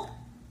possible.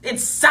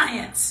 It's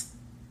science.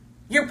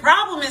 Your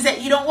problem is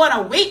that you don't want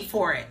to wait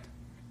for it.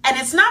 And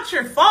it's not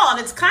your fault.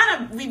 It's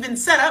kind of, we've been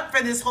set up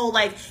for this whole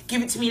like,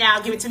 give it to me now,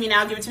 give it to me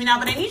now, give it to me now.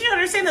 But I need you to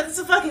understand that it's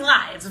a fucking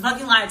lie. It's a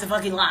fucking lie. It's a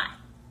fucking lie.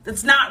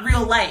 That's not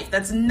real life.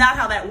 That's not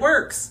how that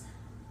works.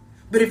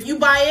 But if you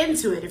buy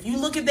into it, if you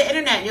look at the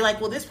internet and you're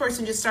like, well, this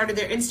person just started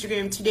their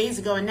Instagram 2 days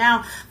ago and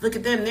now look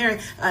at them,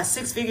 they're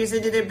 6 figures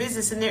into their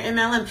business and their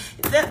MLM.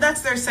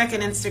 That's their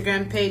second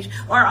Instagram page.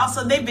 Or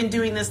also they've been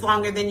doing this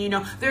longer than you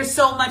know. There's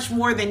so much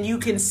more than you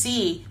can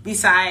see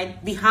behind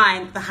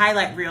the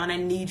highlight reel. And I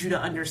need you to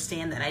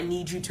understand that. I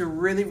need you to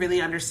really, really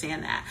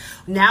understand that.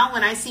 Now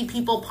when I see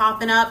people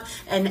popping up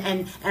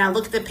and I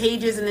look at the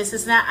pages and this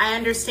is that, I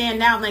understand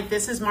now. I'm like,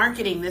 this is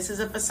marketing. This is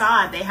a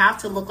facade. They have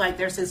to look like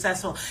they're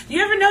successful. Do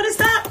you ever notice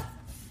that?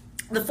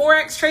 The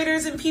Forex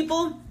traders and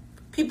people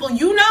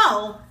you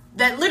know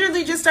that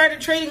literally just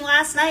started trading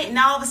last night and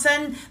now all of a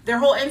sudden their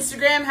whole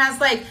Instagram has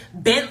like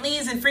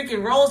Bentleys and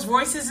freaking Rolls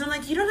Royces. And I'm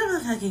like, you don't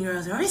have a fucking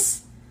Rolls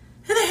Royce?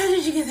 Who the hell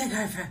did you get that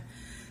car from?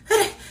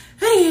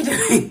 What are you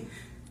doing?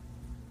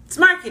 It's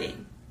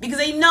marketing. Because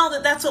they know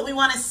that that's what we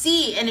want to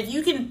see. And if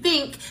you can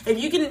think,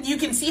 you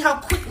can see how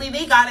quickly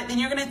they got it, then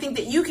you're going to think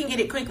that you can get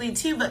it quickly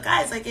too. But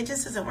guys, like, it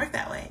just doesn't work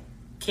that way.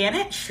 Can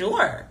it?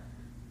 Sure.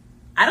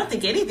 I don't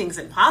think anything's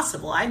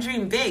impossible. I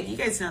dream big. You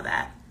guys know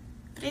that.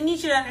 But I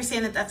need you to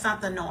understand that that's not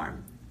the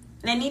norm.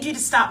 And I need you to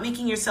stop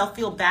making yourself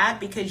feel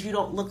bad because you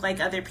don't look like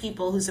other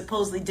people who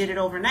supposedly did it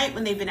overnight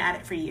when they've been at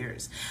it for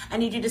years. I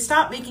need you to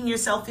stop making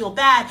yourself feel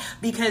bad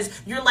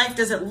because your life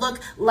doesn't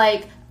look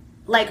like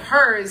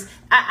hers.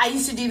 I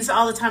used to do this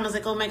all the time. I was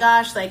like, oh my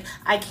gosh, like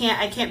I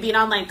can't be an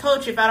online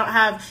coach if I don't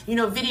have,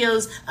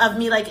 videos of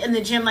me like in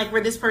the gym, like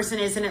where this person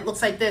is and it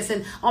looks like this.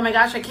 And oh my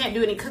gosh, I can't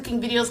do any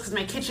cooking videos because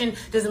my kitchen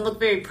doesn't look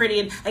very pretty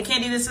and I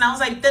can't do this. And I was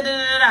like,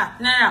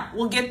 no,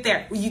 we'll get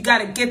there. You got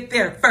to get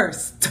there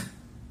first.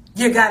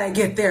 You got to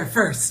get there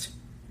first.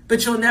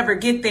 But you'll never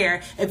get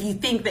there if you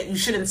think that you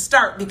shouldn't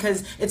start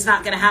because it's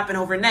not going to happen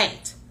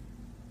overnight.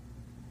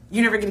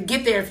 You're never going to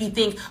get there if you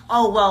think,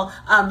 oh,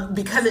 well,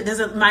 because it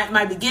doesn't,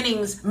 my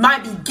beginnings,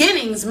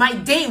 my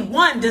day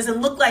one doesn't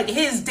look like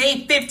his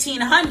day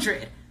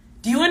 1500.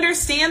 Do you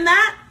understand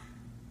that?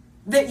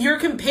 That you're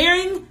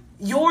comparing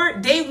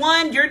your day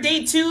one, your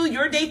day two,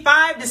 your day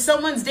 5 to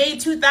someone's day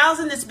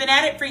 2000 that's been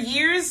at it for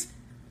years?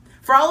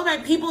 For all of my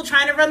people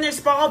trying to run their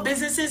small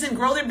businesses and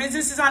grow their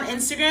businesses on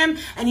Instagram,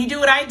 and you do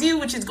what I do,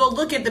 which is go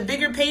look at the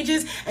bigger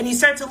pages, and you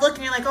start to look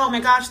and you're like, oh my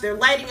gosh, their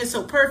lighting is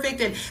so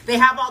perfect, and they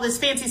have all this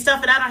fancy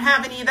stuff, and I don't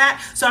have any of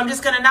that, so I'm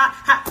just going to not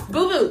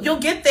boo-boo, you'll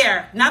get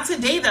there. Not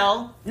today,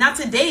 though. Not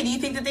today. Do you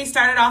think that they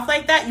started off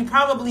like that? You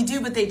probably do,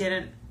 but they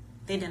didn't.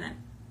 They didn't.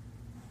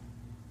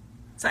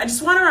 So I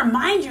just want to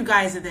remind you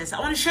guys of this. I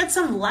want to shed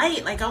some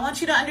light. Like, I want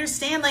you to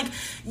understand, like,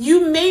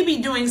 you may be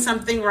doing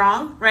something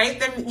wrong, right?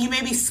 Then you may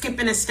be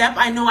skipping a step.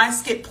 I know I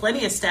skipped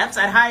plenty of steps.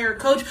 I'd hire a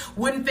coach,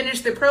 wouldn't finish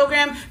the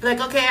program, be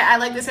like, okay, I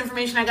like this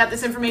information. I got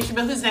this information,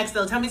 but who's next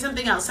though? Tell me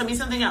something else. Tell me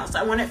something else.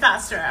 I want it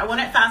faster. I want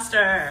it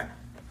faster.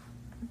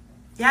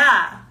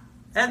 Yeah,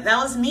 that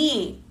was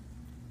me.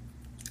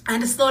 I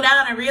had to slow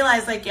down and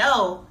realize, like,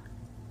 yo,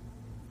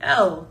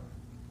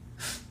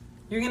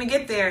 you're going to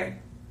get there.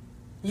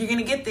 You're going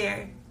to get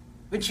there.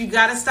 But you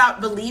got to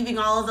stop believing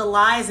all of the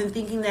lies and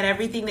thinking that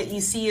everything that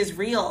you see is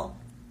real.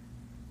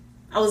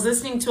 I was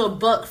listening to a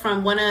book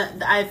from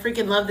I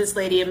freaking love this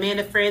lady,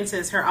 Amanda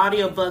Francis, her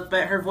audiobook,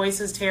 but her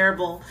voice is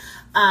terrible.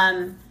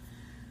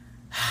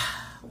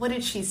 What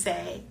did she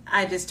say?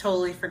 I just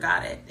totally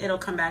forgot it. It'll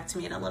come back to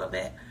me in a little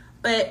bit.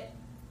 But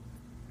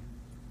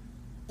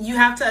you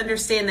have to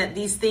understand that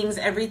these things,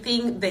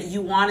 everything that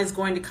you want is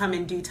going to come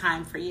in due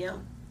time for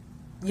you.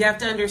 You have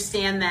to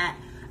understand that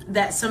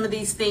some of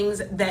these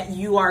things that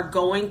you are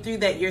going through,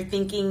 that you're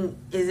thinking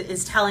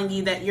is telling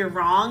you that you're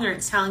wrong, or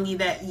it's telling you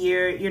that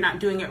you're not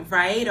doing it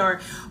right, or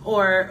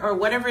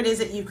whatever it is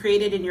that you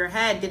created in your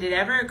head. Did it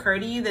ever occur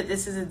to you that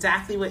this is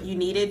exactly what you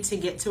needed to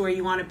get to where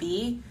you want to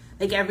be?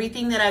 Like,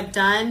 everything that I've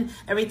done,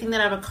 everything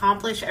that I've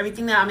accomplished,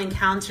 everything that I'm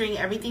encountering,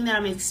 everything that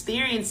I'm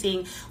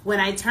experiencing,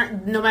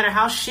 no matter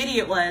how shitty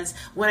it was,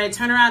 when I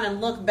turn around and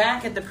look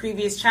back at the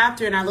previous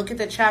chapter and I look at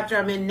the chapter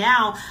I'm in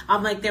now,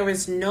 I'm like, there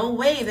was no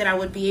way that I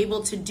would be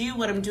able to do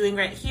what I'm doing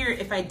right here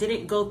if I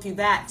didn't go through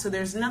that. So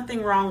there's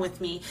nothing wrong with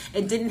me.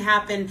 It didn't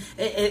happen.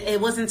 It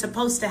wasn't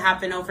supposed to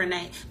happen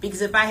overnight, because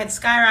if I had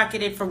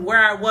skyrocketed from where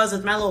I was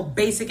with my little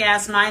basic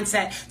ass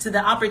mindset to the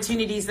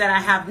opportunities that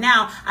I have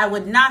now, I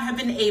would not have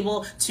been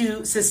able to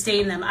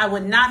sustain them. I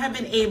wouldn't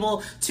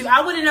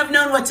have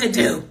known what to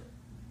do.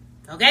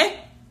 Okay?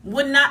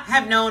 would not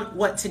have known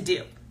what to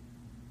do.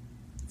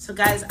 So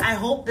guys, I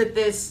hope that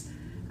this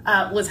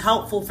was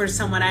helpful for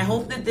someone. I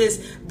hope that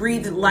this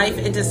breathed life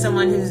into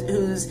someone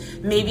who's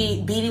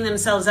maybe beating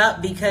themselves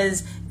up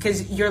because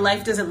your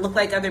life doesn't look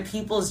like other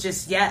people's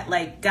just yet.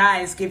 Like,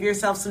 guys, give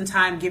yourself some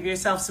time, give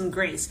yourself some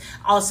grace.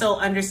 Also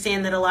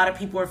understand that a lot of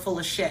people are full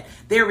of shit.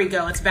 There we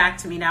go. It's back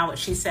to me now what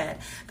she said.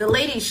 The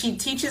lady, she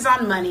teaches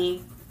on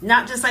money,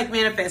 not just like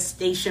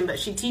manifestation, but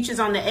she teaches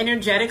on the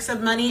energetics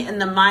of money and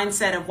the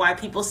mindset of why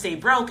people stay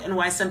broke and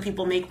why some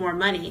people make more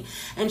money.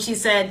 And she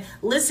said,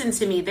 listen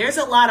to me, there's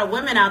a lot of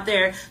women out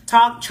there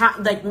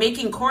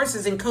making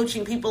courses and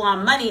coaching people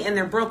on money, and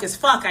they're broke as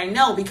fuck. I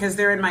know, because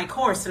they're in my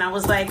course. And I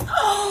was like,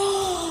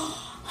 oh.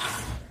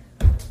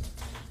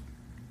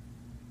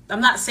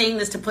 I'm not saying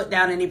this to put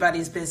down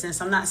anybody's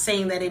business. I'm not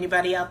saying that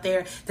anybody out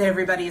there, that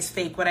everybody is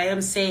fake. What I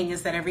am saying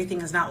is that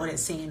everything is not what it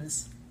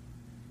seems.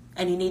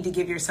 And you need to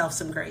give yourself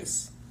some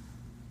grace.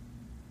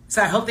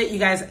 So I hope that you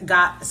guys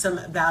got some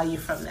value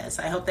from this.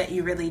 I hope that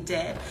you really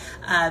did.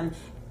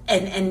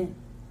 And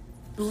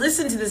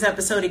listen to this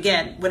episode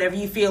again whenever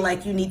you feel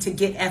like you need to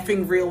get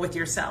effing real with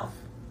yourself.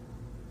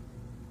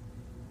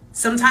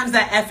 Sometimes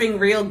that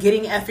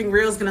getting effing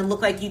real is going to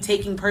look like you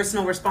taking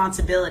personal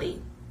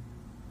responsibility.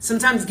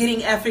 Sometimes getting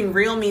effing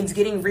real means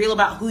getting real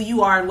about who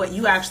you are and what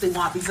you actually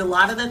want. Because a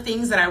lot of the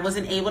things that I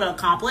wasn't able to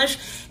accomplish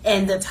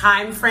in the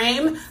time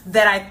frame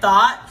that I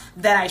thought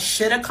that I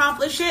should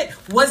accomplish it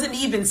wasn't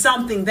even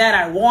something that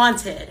I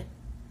wanted.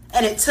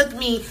 And it took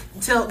me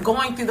to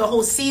going through the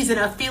whole season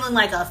of feeling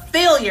like a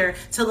failure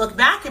to look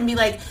back and be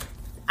like,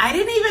 I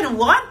didn't even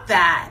want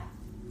that.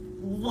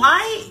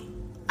 Why?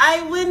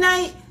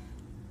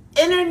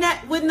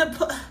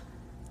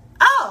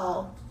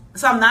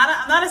 So I'm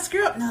not a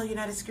screw up. No, you're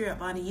not a screw up,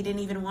 Bonnie. You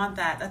didn't even want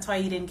that. That's why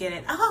you didn't get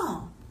it.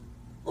 Oh,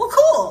 well,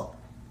 cool.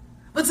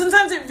 But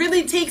sometimes it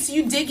really takes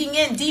you digging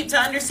in deep to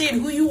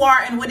understand who you are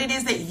and what it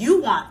is that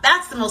you want.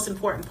 That's the most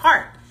important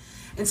part.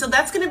 And so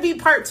that's going to be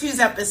part 2's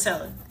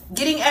episode.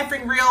 Getting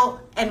effing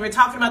real, and we're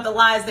talking about the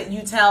lies that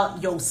you tell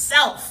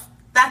yourself.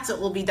 That's what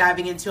we'll be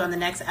diving into on the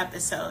next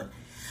episode.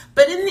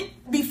 But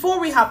before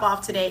we hop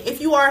off today,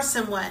 if you are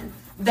someone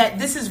that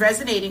this is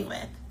resonating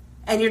with,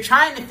 and you're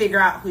trying to figure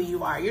out who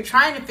you are, you're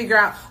trying to figure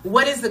out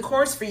what is the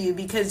course for you,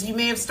 because you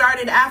may have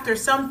started after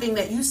something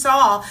that you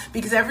saw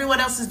because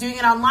everyone else is doing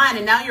it online,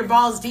 and now your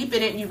ball's deep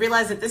in it and you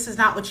realize that this is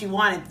not what you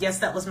wanted. Yes,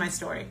 that was my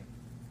story.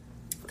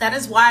 That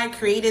is why I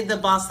created the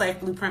Boss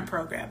Life Blueprint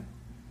program.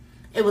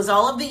 It was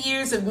all of the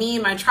years of me,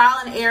 my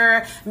trial and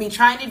error, me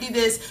trying to do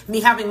this,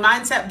 me having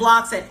mindset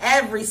blocks at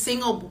every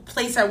single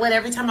place I went.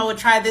 Every time I would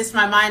try this,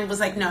 my mind was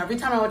like, no. Every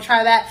time I would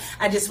try that,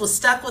 I just was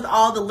stuck with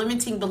all the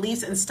limiting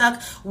beliefs and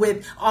stuck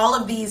with all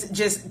of these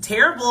just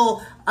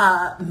terrible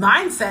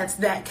mindsets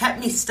that kept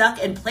me stuck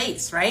in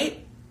place, right?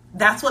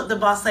 That's what the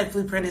Boss Life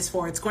Blueprint is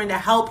for. It's going to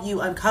help you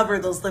uncover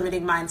those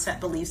limiting mindset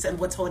beliefs and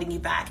what's holding you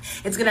back.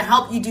 It's going to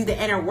help you do the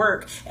inner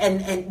work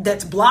and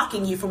that's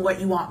blocking you from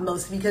what you want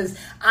most, because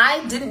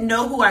I didn't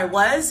know who I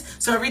was.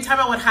 So every time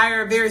I would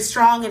hire a very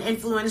strong and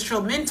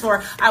influential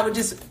mentor, I would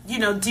just,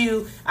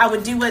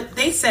 do what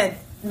they said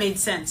made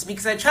sense,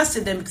 because I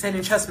trusted them, because I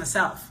didn't trust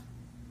myself.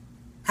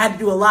 Had to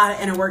do a lot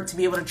of inner work to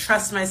be able to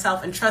trust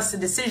myself and trust the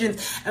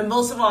decisions, and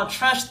most of all,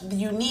 trust the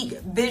unique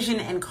vision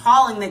and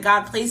calling that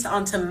God placed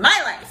onto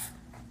my life.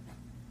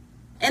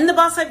 In the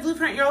Boss Life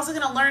Blueprint, you're also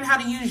going to learn how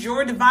to use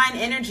your divine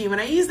energy. When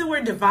I use the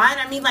word divine,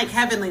 I mean like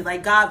heavenly,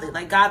 like godly,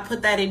 like God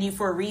put that in you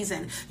for a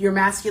reason. Your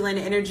masculine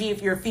energy,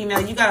 if you're a female,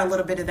 you got a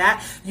little bit of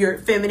that. Your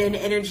feminine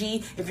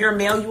energy, if you're a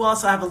male, you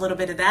also have a little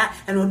bit of that.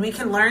 And when we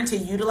can learn to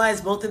utilize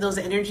both of those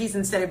energies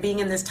instead of being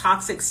in this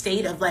toxic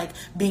state of like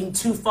being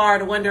too far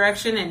to one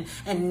direction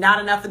and not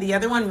enough of the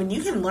other one, when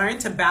you can learn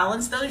to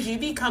balance those, you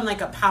become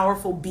like a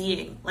powerful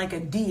being, like a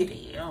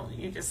deity.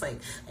 You're just like,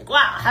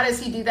 wow, how does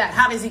he do that?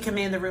 How does he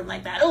command the room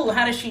like that? Oh,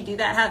 how does she do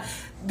that?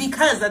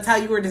 Because that's how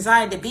you were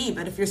designed to be.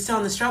 But if you're still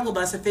on the struggle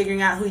bus of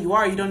figuring out who you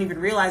are, you don't even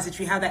realize that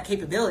you have that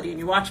capability, and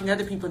you're watching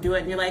other people do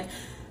it, and you're like,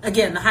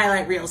 again, the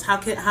highlight reels, how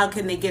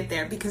can they get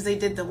there? Because they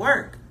did the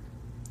work,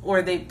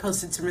 or they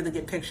posted some really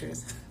good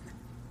pictures.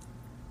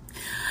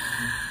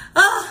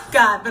 Oh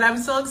God, but I'm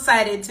so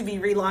excited to be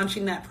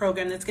relaunching that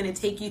program that's going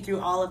to take you through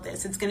all of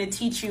this. It's going to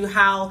teach you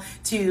how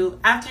to,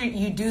 after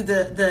you do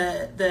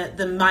the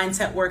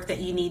mindset work that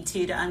you need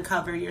to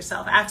uncover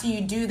yourself, after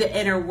you do the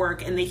inner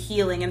work and the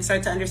healing and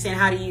start to understand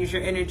how to use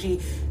your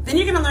energy, then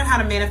you're going to learn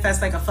how to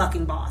manifest like a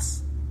fucking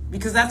boss,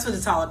 because that's what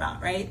it's all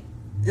about, right?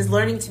 Is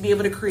learning to be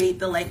able to create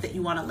the life that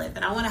you want to live.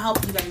 And I want to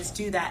help you guys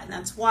do that. And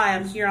that's why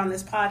I'm here on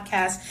this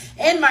podcast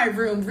in my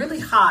room, really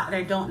hot, and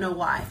I don't know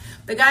why.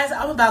 But guys,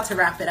 I'm about to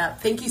wrap it up.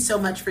 Thank you so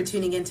much for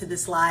tuning into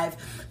this live.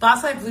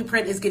 Boss Life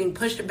Blueprint is getting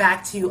pushed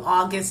back to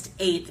August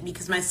 8th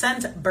because my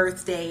son's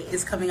birthday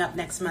is coming up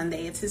next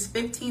Monday. It's his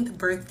 15th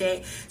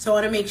birthday. So I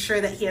want to make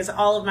sure that he has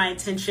all of my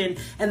attention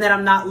and that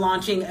I'm not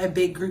launching a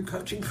big group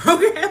coaching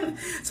program.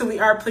 So we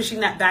are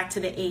pushing that back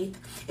to the 8th.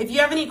 If you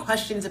have any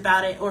questions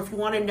about it, or if you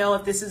want to know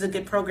if this is a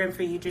good program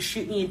for you, just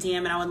shoot me a DM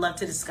and I would love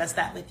to discuss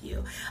that with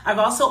you. I've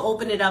also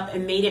opened it up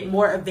and made it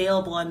more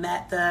available, and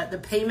that the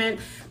payment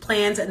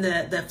plans and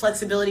the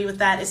flexibility with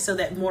that is so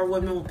that more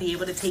women will be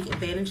able to take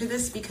advantage of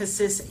this, because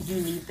sis,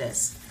 you need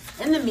this.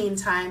 In the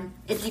meantime,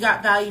 if you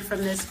got value from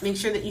this, make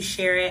sure that you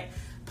share it.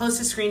 Post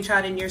a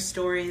screenshot in your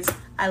stories.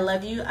 I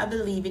love you. I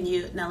believe in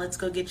you. Now let's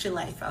go get your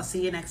life. I'll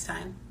see you next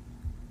time.